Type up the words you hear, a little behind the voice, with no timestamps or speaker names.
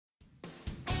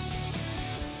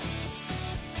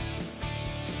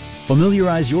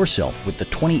Familiarize yourself with the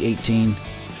 2018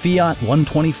 Fiat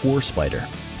 124 Spider.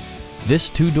 This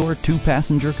two-door,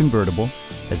 two-passenger convertible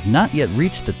has not yet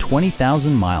reached the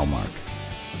 20,000-mile mark.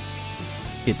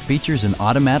 It features an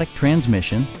automatic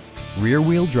transmission,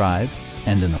 rear-wheel drive,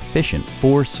 and an efficient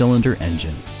four-cylinder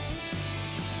engine.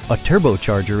 A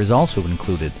turbocharger is also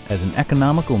included as an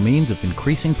economical means of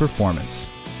increasing performance.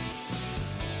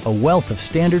 A wealth of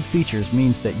standard features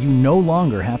means that you no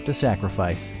longer have to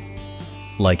sacrifice,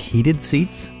 like heated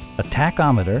seats, a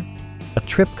tachometer, a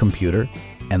trip computer,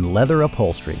 and leather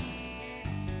upholstery.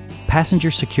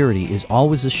 Passenger security is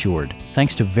always assured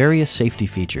thanks to various safety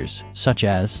features such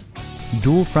as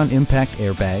dual front impact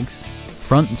airbags,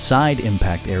 front and side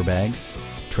impact airbags,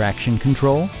 traction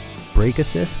control, brake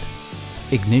assist,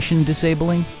 ignition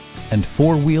disabling, and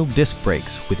four-wheel disc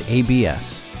brakes with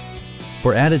ABS.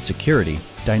 For added security,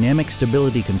 dynamic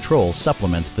stability control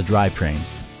supplements the drivetrain.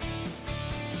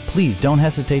 Please don't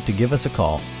hesitate to give us a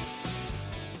call